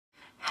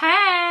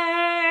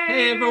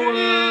Hey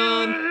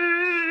everyone!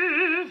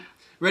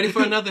 Ready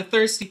for another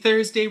Thirsty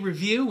Thursday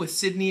review with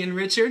Sydney and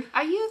Richard?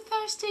 Are you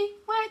thirsty?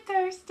 We're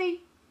thirsty.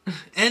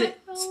 And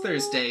it's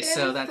Thursday,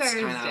 so that's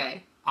kind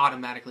of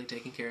automatically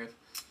taken care of.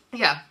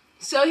 Yeah.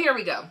 So here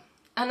we go.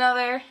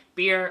 Another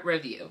beer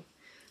review.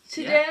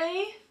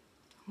 Today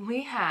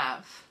we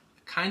have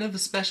kind of a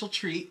special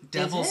treat.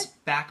 Devil's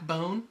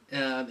Backbone.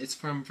 It's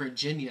from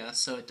Virginia,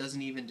 so it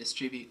doesn't even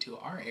distribute to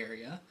our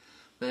area.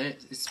 But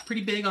it's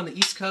pretty big on the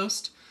East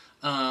Coast.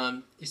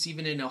 It's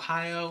even in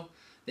Ohio.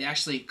 They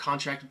actually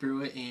contract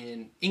brew it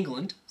in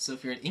England. So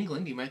if you're in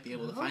England, you might be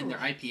able to find their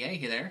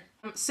IPA there.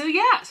 So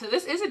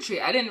this is a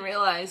treat. I didn't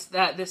realize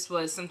that this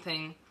was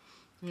something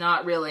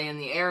not really in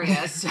the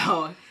area.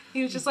 So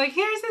he was just like,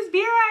 here's this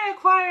beer I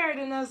acquired.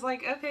 And I was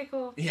like, okay,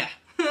 cool. Yeah.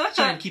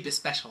 Trying to keep it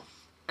special.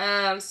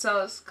 So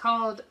it's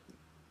called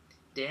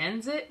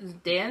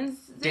Danzig?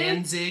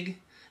 Danzig.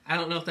 I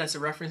don't know if that's a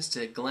reference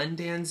to Glenn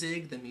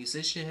Danzig, the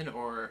musician,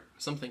 or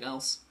something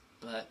else.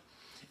 But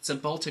it's a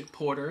Baltic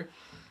porter.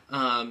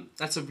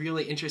 That's a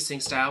really interesting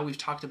style. We've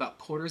talked about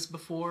porters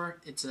before.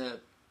 It's a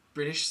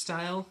British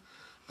style.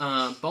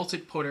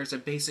 Baltic porters are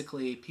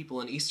basically people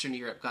in Eastern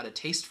Europe got a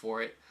taste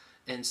for it,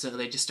 and so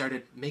they just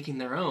started making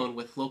their own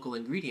with local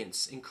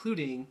ingredients,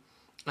 including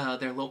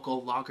their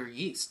local lager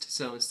yeast.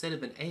 So instead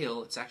of an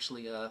ale, it's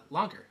actually a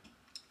lager.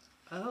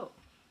 Oh.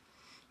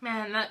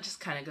 Man, that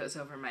just kind of goes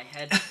over my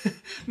head.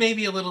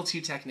 Maybe a little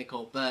too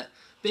technical, but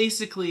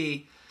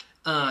basically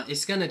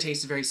it's going to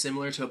taste very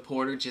similar to a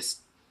porter,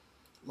 just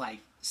like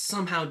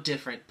somehow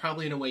different,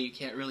 probably in a way you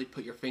can't really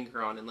put your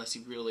finger on unless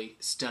you really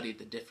studied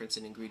the difference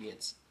in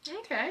ingredients.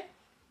 Okay.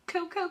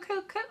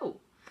 Cool.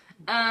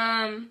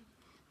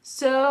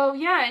 So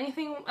yeah,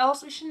 anything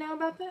else we should know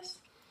about this?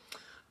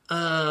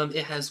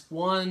 It has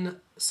won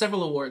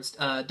several awards.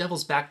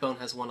 Devil's Backbone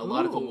has won a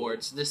lot of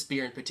awards. This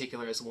beer in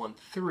particular has won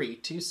 3,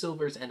 2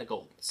 silvers and a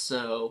gold.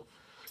 So,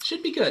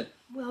 should be good.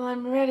 Well,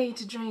 I'm ready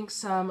to drink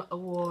some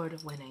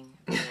award-winning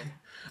beer.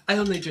 I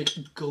only drink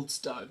Gold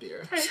Star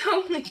beer. I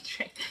only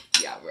drink...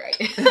 Yeah, right.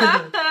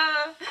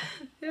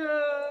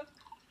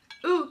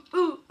 Ooh,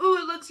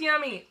 it looks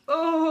yummy.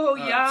 Oh,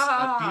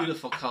 yeah. It's a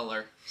beautiful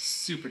color.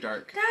 Super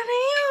dark.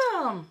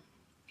 Goddamn.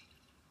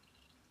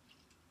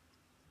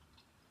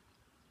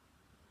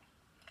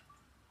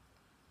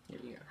 Here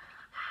we go.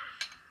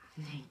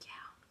 Thank you.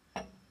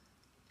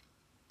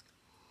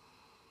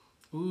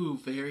 Ooh,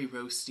 very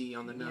roasty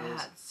on the nose.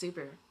 Yeah, it's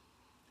super.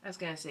 I was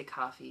gonna say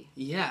coffee.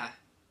 Yeah.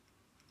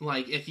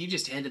 Like, if you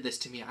just handed this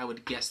to me, I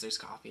would guess there's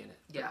coffee in it.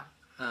 Yeah.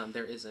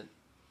 There isn't.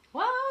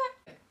 What?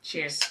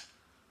 Cheers.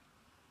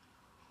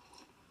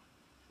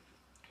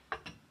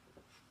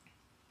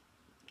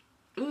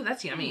 Ooh,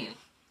 that's yummy.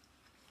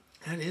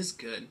 That is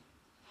good.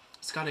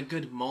 It's got a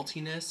good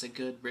maltiness, a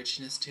good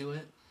richness to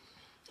it.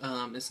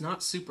 It's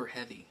not super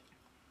heavy.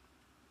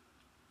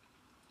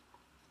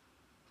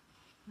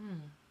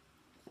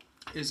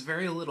 There's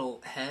very little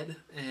head,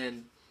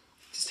 and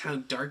just how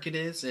dark it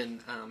is,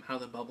 and how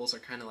the bubbles are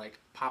kind of like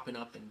popping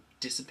up and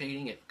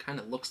dissipating. It kind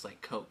of looks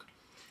like Coke.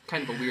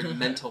 Kind of a weird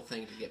mental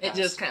thing to get past.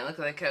 It does kind of look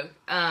like Coke.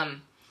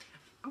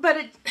 But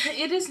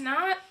it is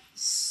not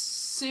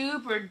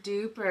super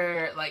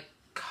duper like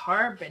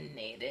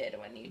carbonated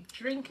when you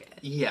drink it.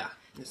 Yeah,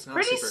 it's not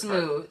pretty super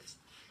smooth.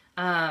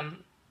 I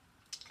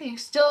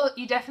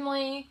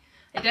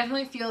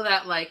definitely feel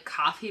that like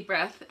coffee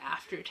breath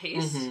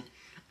aftertaste.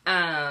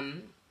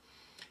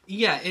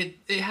 Yeah,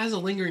 it has a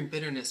lingering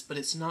bitterness, but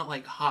it's not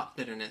like hot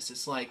bitterness.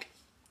 It's like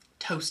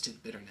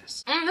toasted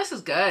bitterness. This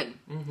is good.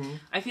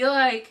 I feel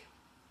like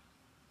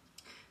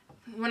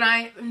when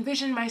I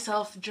envision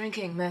myself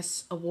drinking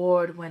this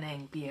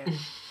award-winning beer,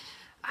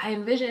 I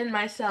envision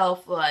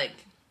myself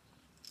like,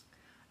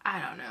 I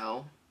don't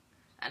know,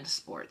 at a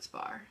sports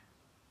bar.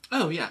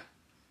 Oh, yeah.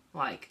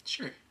 Like,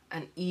 sure.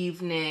 An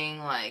evening,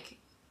 like,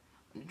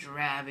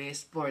 drabby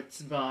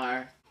sports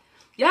bar.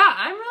 Yeah,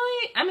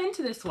 I'm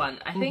into this one.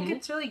 I think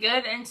it's really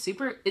good and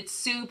it's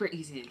super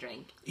easy to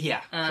drink.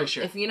 Yeah, for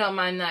sure. If you don't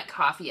mind that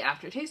coffee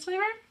aftertaste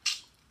flavor.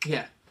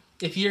 Yeah.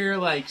 If you're,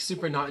 like,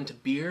 super not into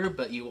beer,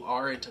 but you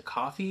are into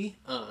coffee,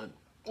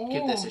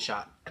 give this a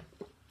shot.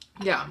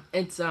 Yeah,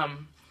 it's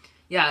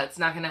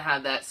not gonna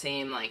have that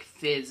same, like,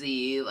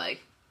 fizzy,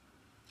 like,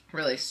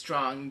 really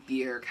strong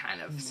beer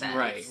kind of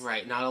sense.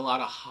 Right. Not a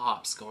lot of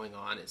hops going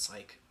on. It's,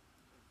 like,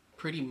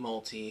 pretty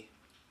malty.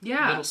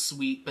 Yeah. A little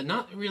sweet, but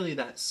not really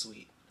that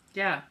sweet.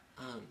 Yeah.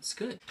 It's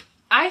good.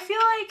 I feel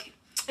like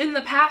in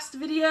the past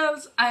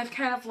videos, I've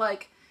kind of,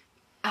 like,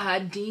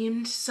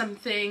 deemed some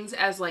things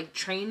as, like,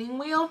 training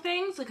wheel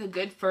things, like a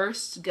good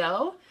first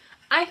go.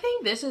 I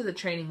think this is a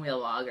training wheel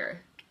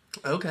lager.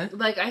 Okay.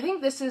 Like, I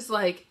think this is,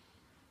 like,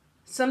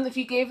 if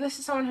you gave this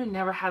to someone who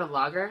never had a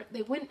lager,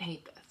 they wouldn't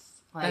hate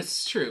this. Like,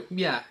 that's true.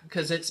 Yeah,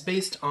 because it's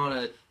based on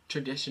a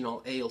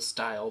traditional ale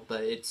style,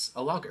 but it's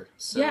a lager.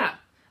 So. Yeah.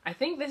 I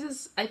think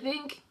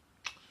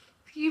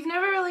if you've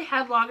never really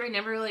had lager,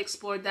 never really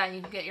explored that, and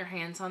you can get your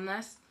hands on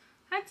this,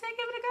 I'd say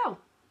give it a go.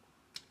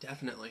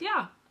 Definitely.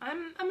 Yeah,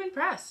 I'm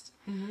impressed.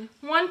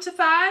 1 to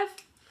 5?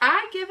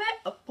 I give it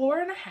a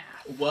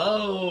 4.5.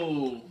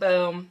 Whoa.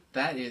 Boom.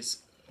 That is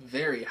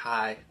very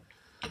high.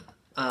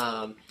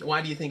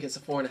 Why do you think it's a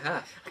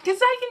 4.5? Because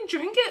I can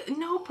drink it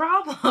no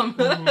problem.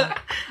 Mm-hmm.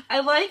 I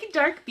like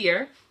dark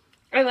beer.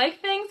 I like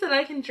things that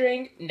I can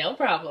drink no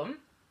problem.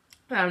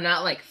 I'm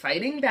not like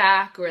fighting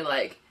back or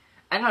like,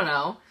 I don't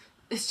know.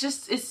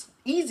 It's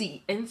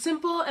easy and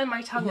simple and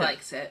my tongue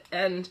likes it.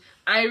 And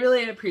I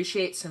really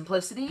appreciate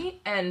simplicity.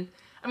 And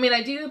I mean,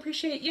 I do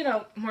appreciate,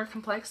 more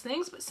complex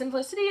things, but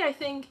simplicity I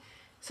think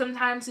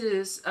sometimes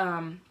is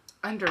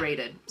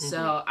underrated. Mm-hmm.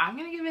 So I'm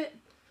going to give it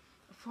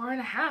a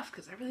 4.5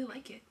 because I really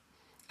like it.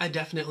 I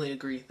definitely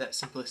agree that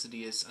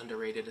simplicity is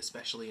underrated,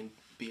 especially in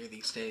beer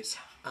these days.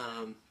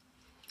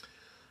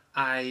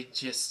 I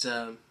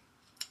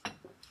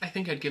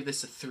think I'd give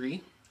this a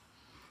 3.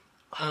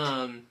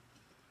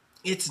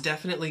 It's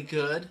definitely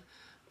good.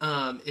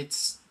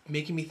 It's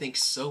making me think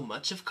so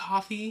much of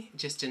coffee,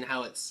 just in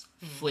how it's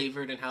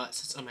flavored and how it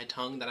sits on my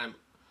tongue, that I'm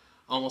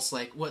almost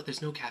like, what,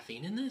 there's no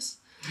caffeine in this?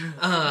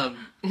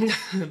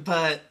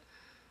 But,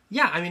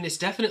 yeah, I mean, it's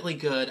definitely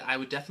good. I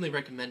would definitely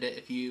recommend it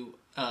if you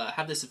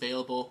have this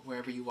available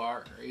wherever you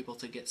are able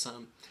to get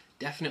some.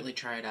 Definitely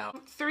try it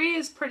out. 3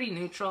 is pretty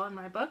neutral in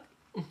my book.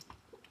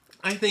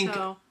 I think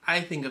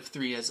of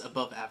 3 as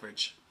above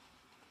average.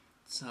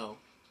 So,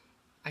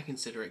 I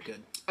consider it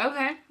good.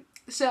 Okay.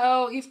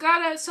 So, you've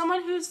got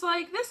someone who's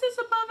like, this is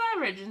above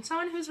average, and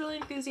someone who's really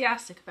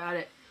enthusiastic about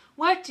it.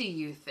 What do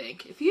you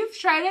think? If you've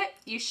tried it,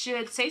 you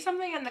should say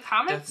something in the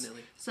comments.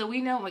 Definitely. So we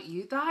know what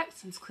you thought,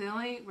 since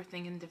clearly we're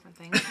thinking different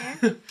things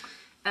here.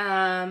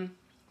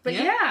 But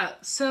yeah,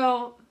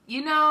 so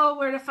you know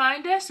where to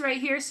find us, right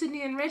here,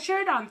 Sydney and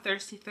Richard, on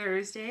Thirsty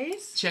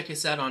Thursdays. Check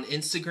us out on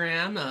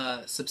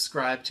Instagram.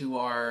 Subscribe to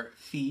our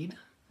feed.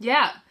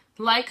 Yeah.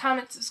 Like,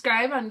 comment,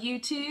 subscribe on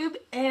YouTube.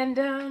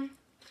 And,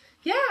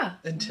 yeah.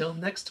 Until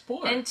next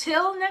pour.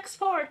 Until next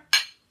pour.